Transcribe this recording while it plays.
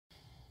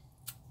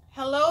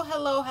Hello,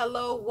 hello,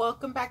 hello.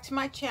 Welcome back to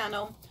my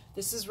channel.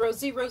 This is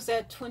Rosie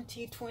Rosette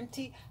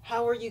 2020.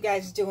 How are you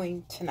guys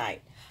doing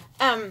tonight?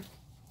 I'm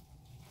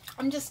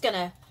just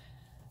gonna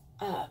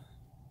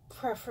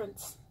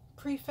preference.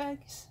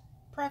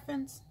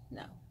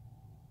 No.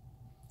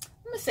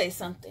 I'm gonna say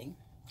something.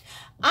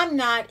 I'm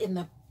not in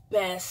the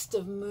best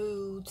of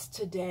moods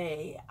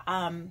today.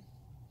 I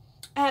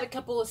had a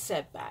couple of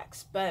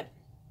setbacks, but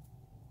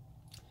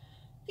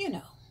you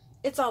know,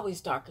 it's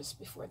always darkest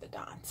before the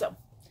dawn. So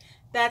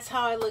that's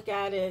how I look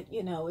at it.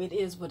 You know, it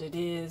is what it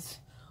is.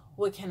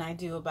 What can I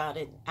do about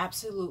it?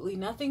 Absolutely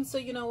nothing. So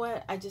you know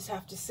what? I just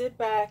have to sit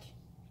back,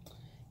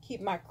 keep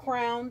my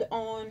crown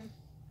on,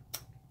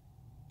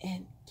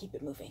 and keep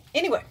it moving.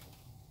 Anyway,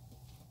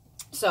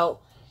 so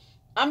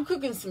I'm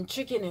cooking some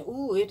chicken, and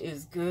ooh, it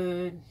is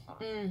good.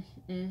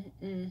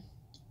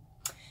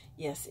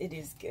 Yes, it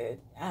is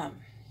good.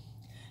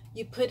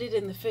 You put it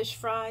in the fish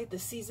fry, the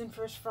seasoned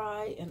fish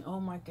fry, and oh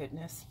my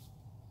goodness.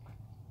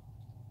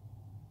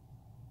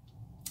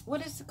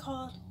 What is it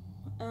called?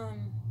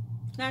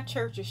 Not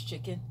Church's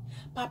chicken.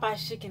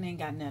 Popeye's chicken ain't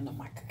got none of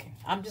my cooking.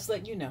 I'm just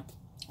letting you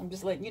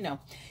know.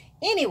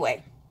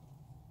 Anyway.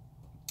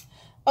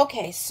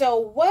 Okay, so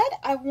what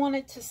I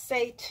wanted to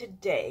say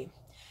today.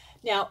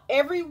 Now,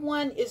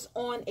 everyone is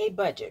on a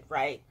budget,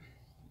 right?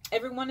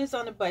 Everyone is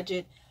on a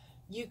budget.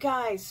 You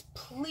guys,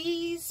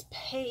 please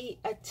pay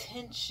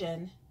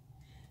attention.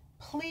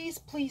 Please,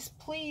 please,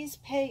 please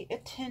pay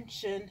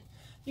attention.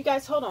 You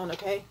guys, hold on,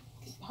 okay?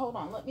 Hold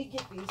on, let me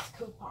get these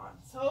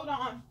coupons. Hold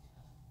on,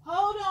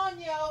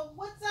 yo.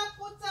 What's up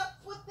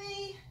with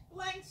the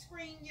blank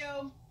screen,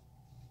 yo?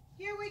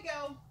 Here we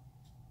go,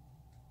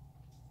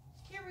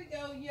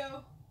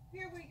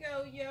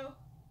 yo.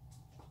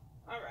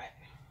 All right.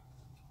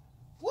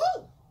 Woo!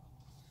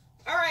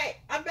 All right,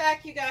 I'm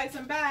back, you guys.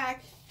 I'm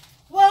back.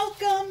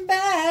 Welcome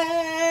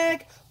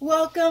back. You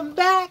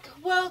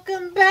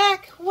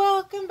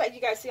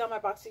guys see all my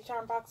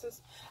BoxyCharm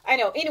boxes? I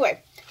know.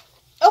 Anyway,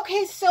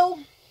 okay, so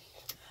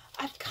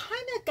I've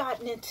kind of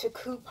gotten into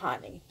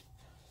couponing.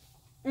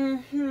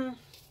 And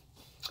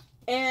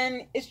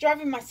it's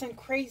driving my son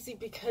crazy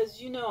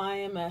because, you know, I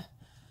am a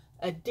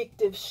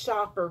addictive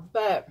shopper.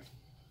 But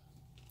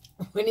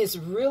when it's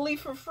really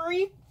for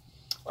free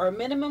or a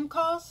minimum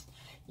cost,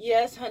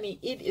 yes, honey,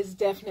 it is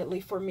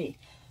definitely for me.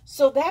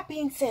 So that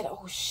being said,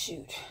 oh,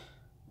 shoot.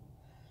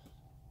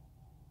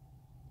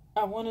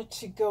 I wanted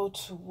to go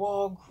to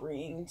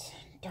Walgreens.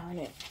 Darn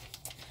it.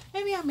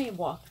 Maybe I may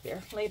walk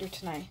there later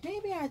tonight.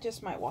 Maybe I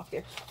just might walk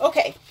there.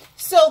 Okay,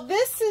 so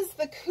this is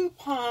the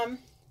coupon.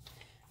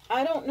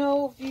 I don't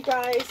know if you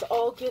guys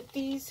all get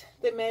these,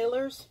 the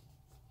mailers.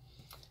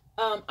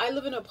 I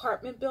live in an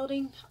apartment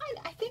building.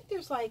 I think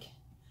there's like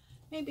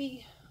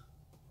maybe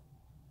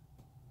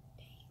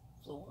 8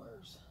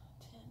 floors,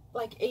 10,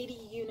 like 80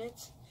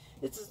 units.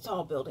 It's a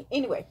tall building.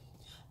 Anyway,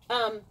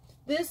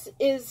 this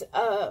is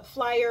a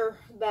flyer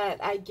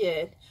that I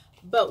get.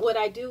 But what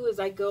I do is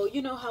I go,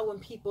 you know how when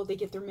people, they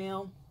get their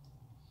mail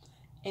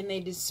and they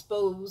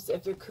dispose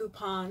of their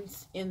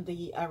coupons in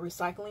the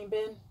recycling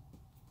bin?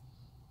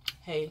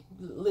 Hey,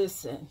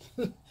 listen,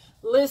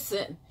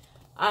 listen.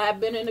 I've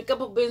been in a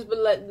couple bins, but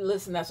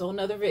listen, that's a whole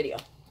nother video.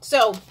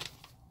 So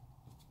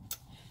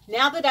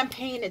now that I'm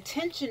paying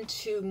attention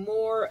to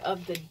more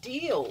of the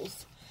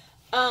deals,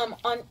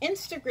 on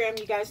Instagram,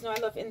 you guys know I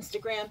love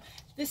Instagram.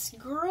 This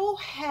girl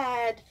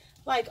had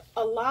like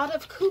a lot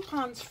of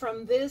coupons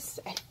from this.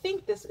 I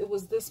think it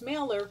was this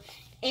mailer,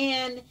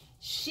 and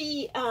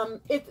she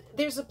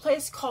there's a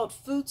place called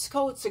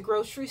Foodsco. It's a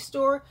grocery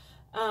store.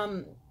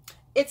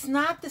 It's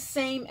not the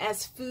same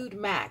as Food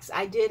Max.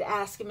 I did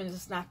ask him, and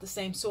it's not the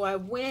same. So I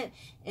went,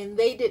 and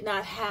they did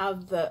not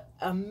have the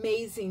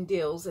amazing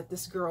deals that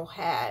this girl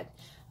had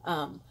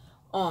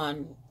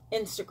on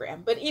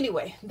Instagram. But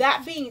anyway,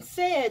 that being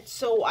said,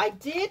 so I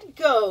did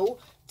go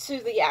to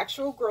the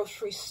actual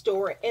grocery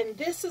store, and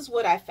this is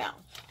what I found.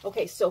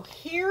 Okay, so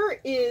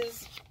here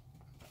is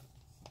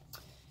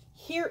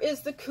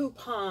the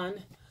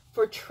coupon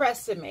for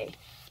Tresemme.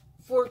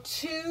 For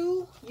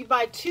you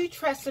buy 2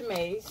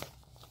 Tresemmes,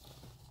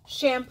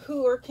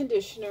 shampoo or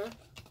conditioner,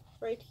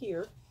 right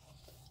here.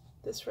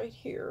 This right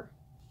here.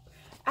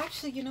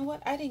 Actually, you know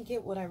what? I didn't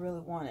get what I really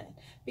wanted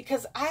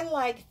because I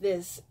like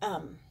this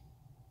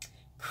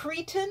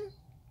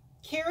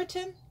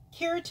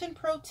keratin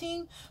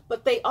protein,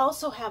 but they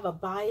also have a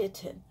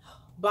biotin.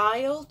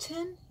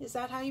 Biotin, is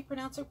that how you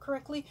pronounce it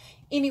correctly?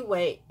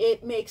 Anyway,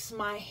 it makes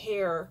my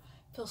hair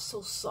feel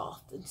so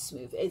soft and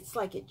smooth. It's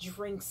like it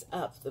drinks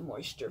up the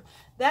moisture.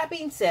 That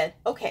being said,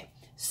 okay,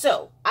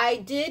 so I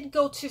did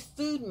go to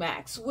Food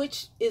Max,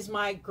 which is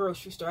my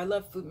grocery store. I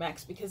love Food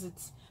Max because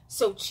it's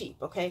so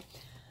cheap, okay?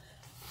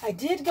 I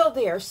did go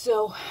there,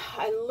 so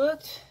I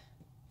looked,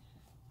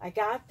 I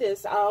got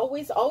this. I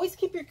always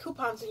keep your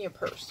coupons in your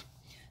purse.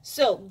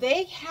 So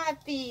they had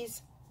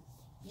these,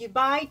 you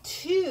buy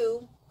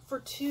 2 for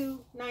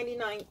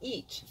 $2.99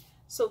 each.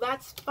 So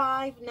that's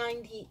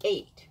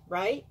 $5.98,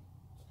 right?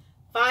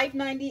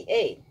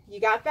 $5.98. You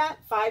got that?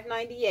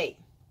 $5.98.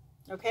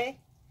 Okay?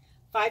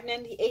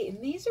 $5.98,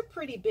 and these are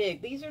pretty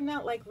big. These are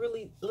not like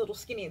really little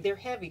skinny. They're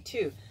heavy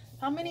too.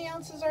 How many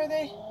ounces are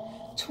they?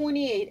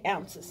 28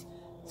 ounces.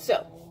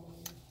 So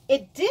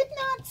it did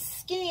not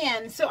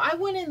scan. So I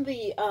went in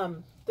the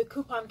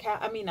coupon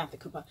not the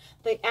coupon,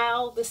 the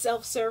OWL, the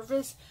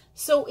self-service.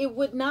 So it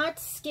would not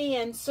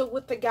scan. So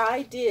what the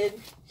guy did,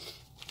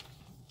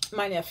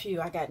 my nephew,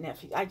 I got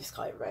nephew. I just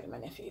call everybody my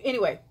nephew.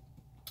 Anyway,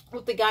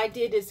 what the guy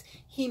did is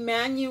he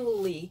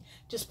manually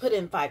just put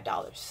in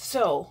 $5.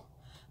 So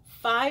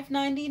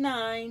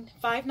 $5.99,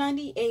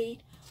 $5.98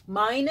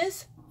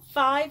 minus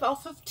 5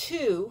 off of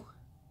 2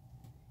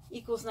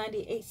 equals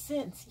 98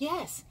 cents.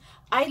 Yes,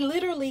 I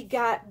literally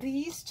got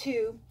these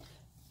two,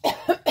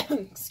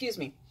 excuse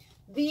me,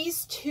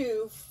 these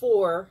two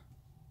for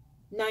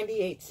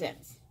 98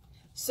 cents.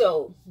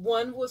 So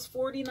one was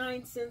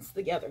 49 cents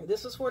together.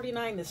 This was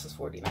 49, this was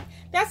 49.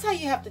 That's how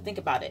you have to think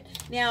about it.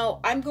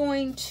 Now, I'm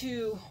going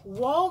to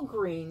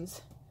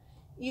Walgreens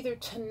either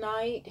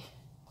tonight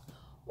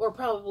or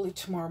probably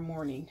tomorrow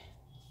morning.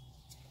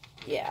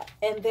 Yeah,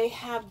 and they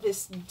have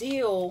this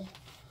deal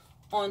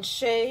on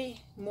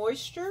Shea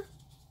Moisture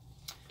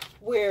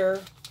where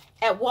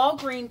at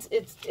Walgreens,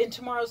 and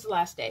tomorrow's the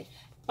last day.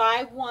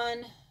 Buy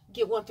one,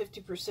 get one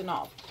 50%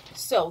 off.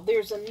 So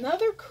there's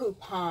another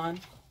coupon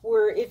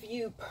where if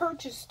you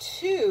purchase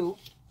 2,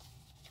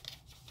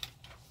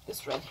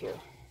 this right here.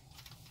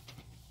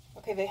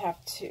 Okay, they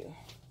have 2.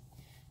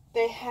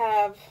 They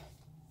have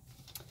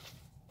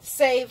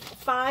save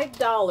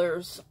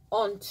 $5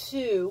 on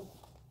 2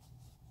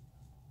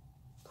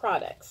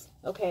 products,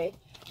 okay?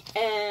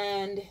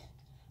 And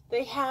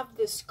they have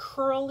this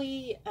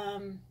curly,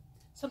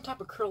 some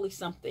type of curly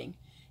something,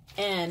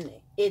 and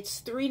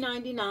it's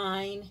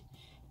 $3.99.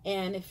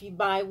 And if you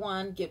buy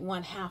one, get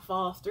one half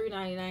off,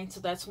 $3.99. So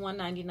that's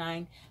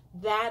 $1.99.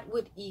 That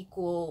would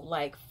equal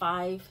like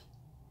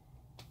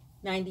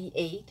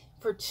 $5.98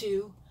 for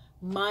 2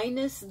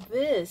 minus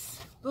this.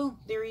 Boom,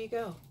 there you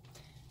go.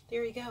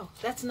 There you go.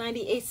 That's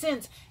 98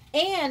 cents.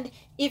 And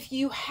if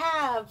you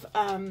have,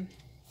 I'm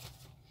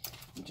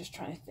just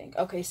trying to think.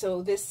 Okay,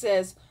 so this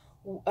says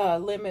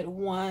limit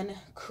 1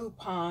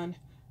 coupon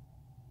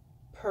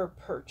per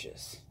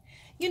purchase.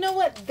 You know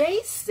what? They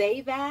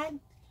say that.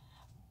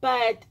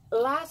 But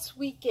last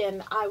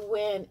weekend, I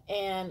went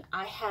and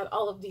I had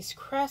all of these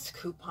Crest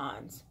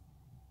coupons.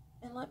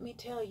 And let me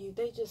tell you,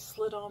 they just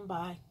slid on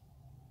by.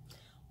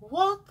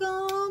 Walk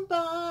on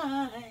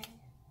by.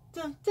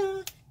 Dun,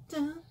 dun,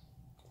 dun.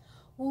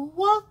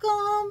 Walk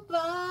on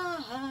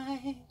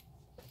by.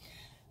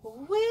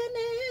 When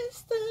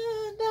is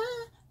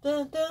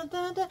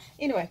the...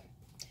 Anyway,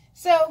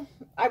 so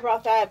I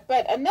brought that.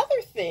 But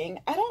another thing,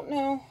 I don't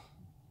know.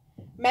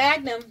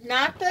 Magnum,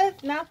 not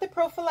the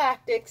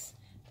prophylactics.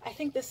 I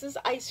think this is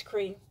ice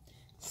cream.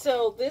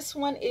 So this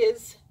one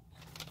is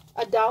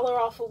 $1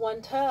 off of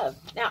 1 tub.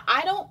 Now,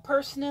 I don't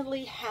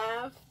personally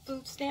have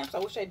food stamps. I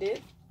wish I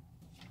did.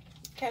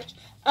 Catch.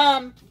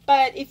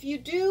 But if you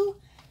do,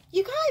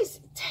 you guys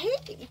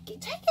take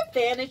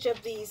advantage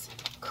of these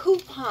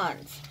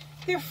coupons.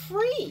 They're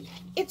free.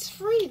 It's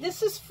free.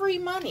 This is free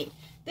money.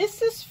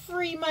 This is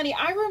free money.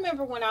 I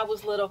remember when I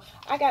was little,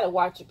 I got to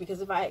watch it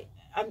because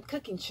I'm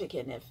cooking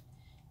chicken.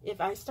 If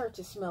I start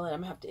to smell it,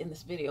 I'm going to have to end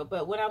this video.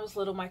 But when I was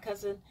little, my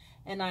cousin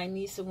and I,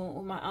 Nisa, went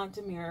with my Aunt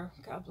Amira.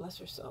 God bless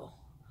her soul.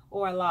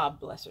 Or Allah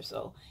bless her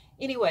soul.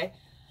 Anyway,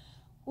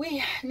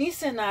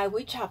 Nisa and I,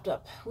 we cut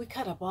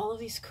up all of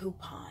these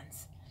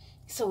coupons.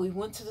 So we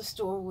went to the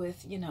store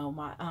with, you know,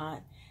 my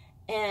aunt.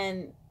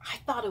 And I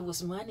thought it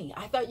was money.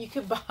 I thought you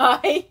could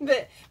buy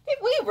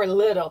we were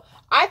little.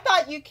 I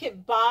thought you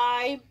could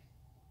buy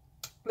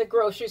the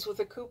groceries with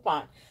a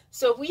coupon.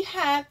 So we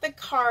had the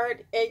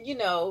cart, and you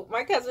know,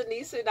 my cousin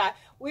Nisa and I,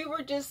 we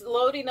were just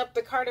loading up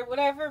the cart or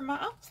whatever. My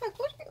aunt was like,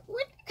 what are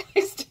you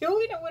guys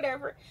doing or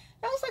whatever?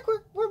 And I was like,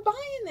 we're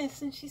buying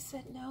this. And she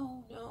said,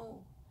 no,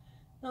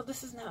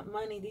 this is not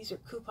money. These are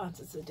coupons.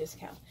 It's a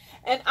discount.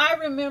 And I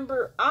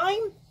remember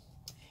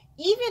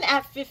even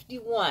at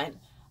 51,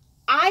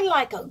 I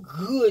like a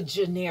good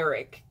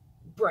generic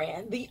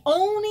brand. The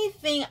only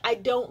thing I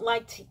don't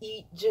like to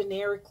eat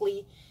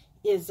generically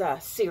is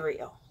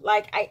cereal.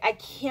 Like I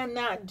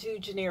cannot do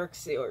generic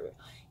cereal.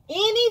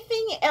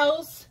 Anything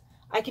else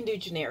I can do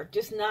generic,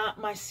 just not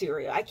my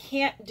cereal. I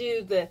can't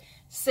do the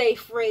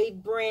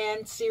Safeway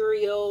brand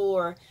cereal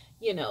or,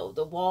 you know,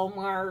 the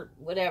Walmart,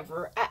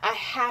 whatever. I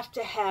have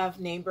to have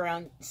name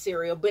brand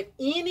cereal. But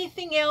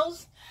anything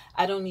else,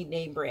 I don't need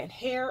name brand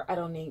hair. I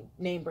don't need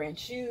name brand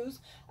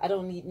shoes. I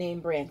don't need name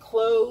brand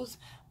clothes.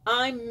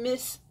 I'm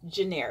Miss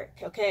Generic,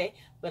 okay?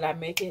 But I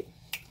make it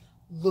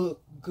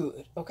look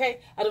good,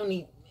 okay? I don't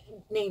need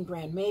name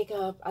brand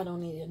makeup. I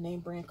don't need a name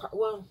brand car.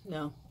 Well,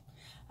 no.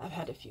 I've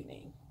had a few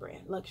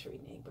luxury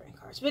name brand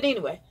cars. But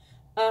anyway,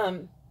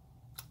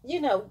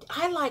 you know,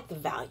 I like the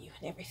value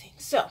and everything.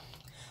 So,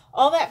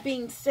 all that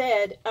being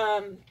said,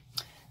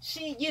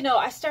 she, you know,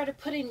 I started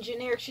putting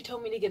generic. She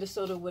told me to get a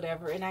soda,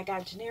 whatever, and I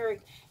got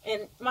generic.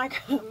 And my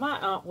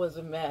aunt was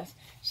a mess.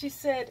 She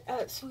said,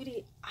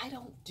 sweetie, I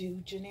don't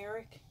do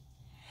generic.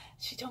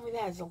 She told me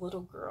that as a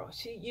little girl.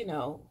 She, you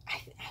know,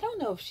 I don't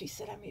know if she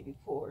said I may be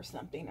poor or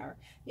something, or,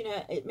 you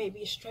know, it may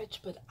be a stretch,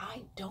 but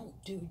I don't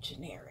do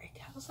generic.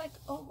 I was like,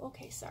 oh,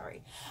 okay,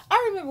 sorry.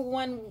 I remember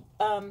one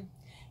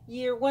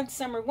year, one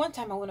summer, one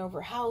time I went over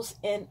her house,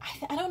 and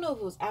I don't know if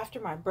it was after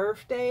my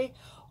birthday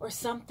or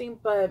something,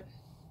 but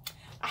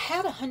I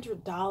had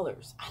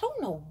 $100. I don't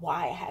know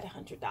why I had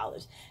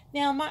 $100.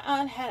 Now, my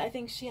aunt had, I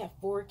think she had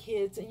 4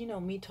 kids, and, you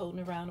know, me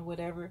toting around or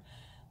whatever.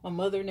 My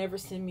mother never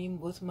sent me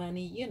with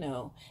money, you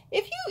know.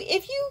 If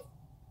you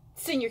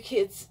send your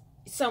kids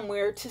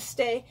somewhere to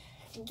stay,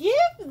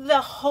 give the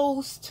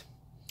host,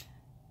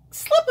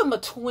 slip them a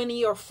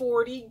 20 or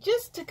 40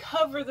 just to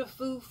cover the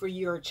food for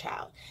your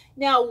child.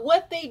 Now,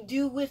 what they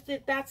do with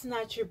it, that's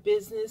not your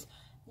business.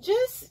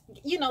 Just,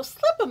 you know,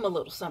 slip them a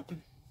little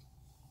something.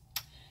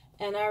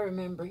 And I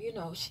remember, you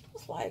know, she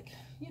was like,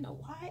 you know,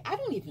 why? I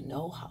don't even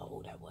know how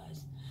old I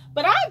was.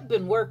 But I've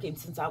been working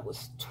since I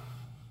was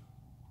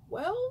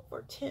 12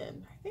 or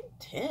 10. I think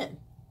 10.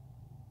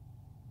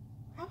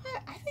 I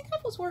think I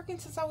was working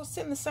since I was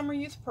in the summer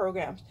youth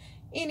programs.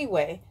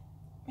 Anyway,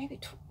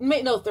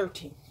 no,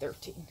 13.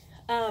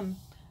 No,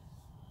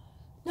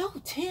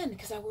 10,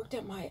 because I worked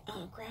at my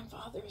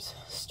grandfather's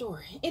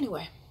store.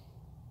 Anyway.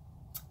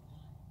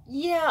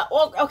 Yeah,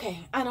 well,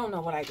 okay, I don't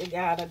know what I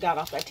got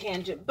off that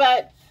tangent,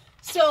 but,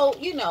 so,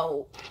 you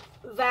know,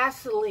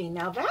 Vaseline.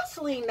 Now,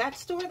 Vaseline, that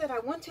store that I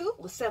went to, it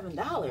was $7.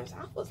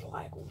 I was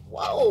like,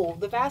 whoa,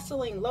 the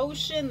Vaseline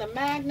lotion, the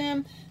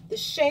Magnum, the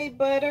Shea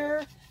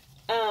Butter.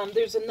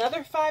 There's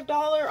another $5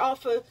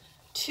 off of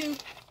 2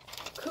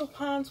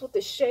 coupons with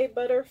the Shea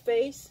Butter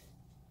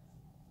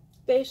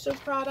facial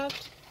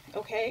product,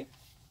 okay?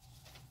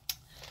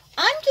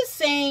 I'm just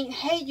saying,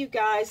 hey, you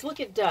guys, look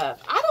at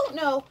Dove. I don't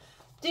know.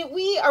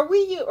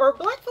 Are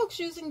black folks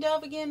using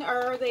Dove again,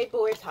 or are they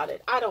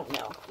boycotted? I don't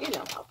know. You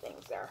know how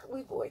things are.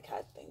 We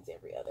boycott things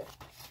every other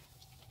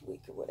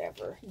week or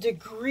whatever.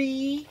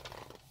 Degree.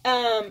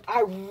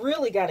 I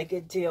really got a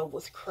good deal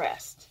with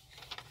Crest.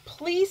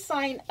 Please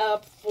sign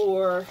up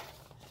for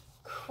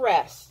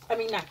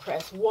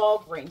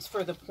Walgreens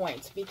for the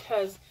points,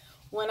 because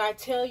when I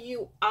tell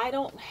you I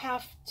don't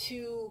have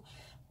to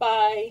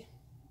buy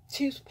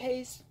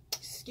toothpaste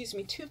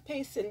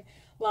and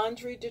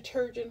laundry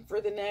detergent for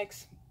the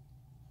next,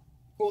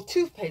 well,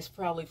 toothpaste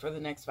probably for the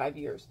next 5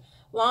 years.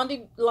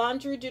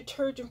 Laundry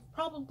detergent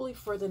probably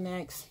for the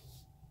next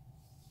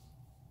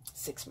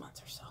 6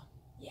 months or so.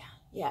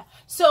 Yeah.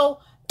 So,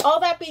 all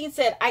that being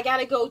said, I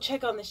gotta go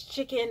check on this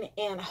chicken,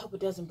 and I hope it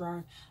doesn't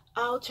burn.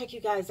 I'll check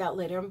you guys out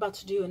later. I'm about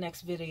to do a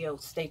next video.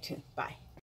 Stay tuned. Bye.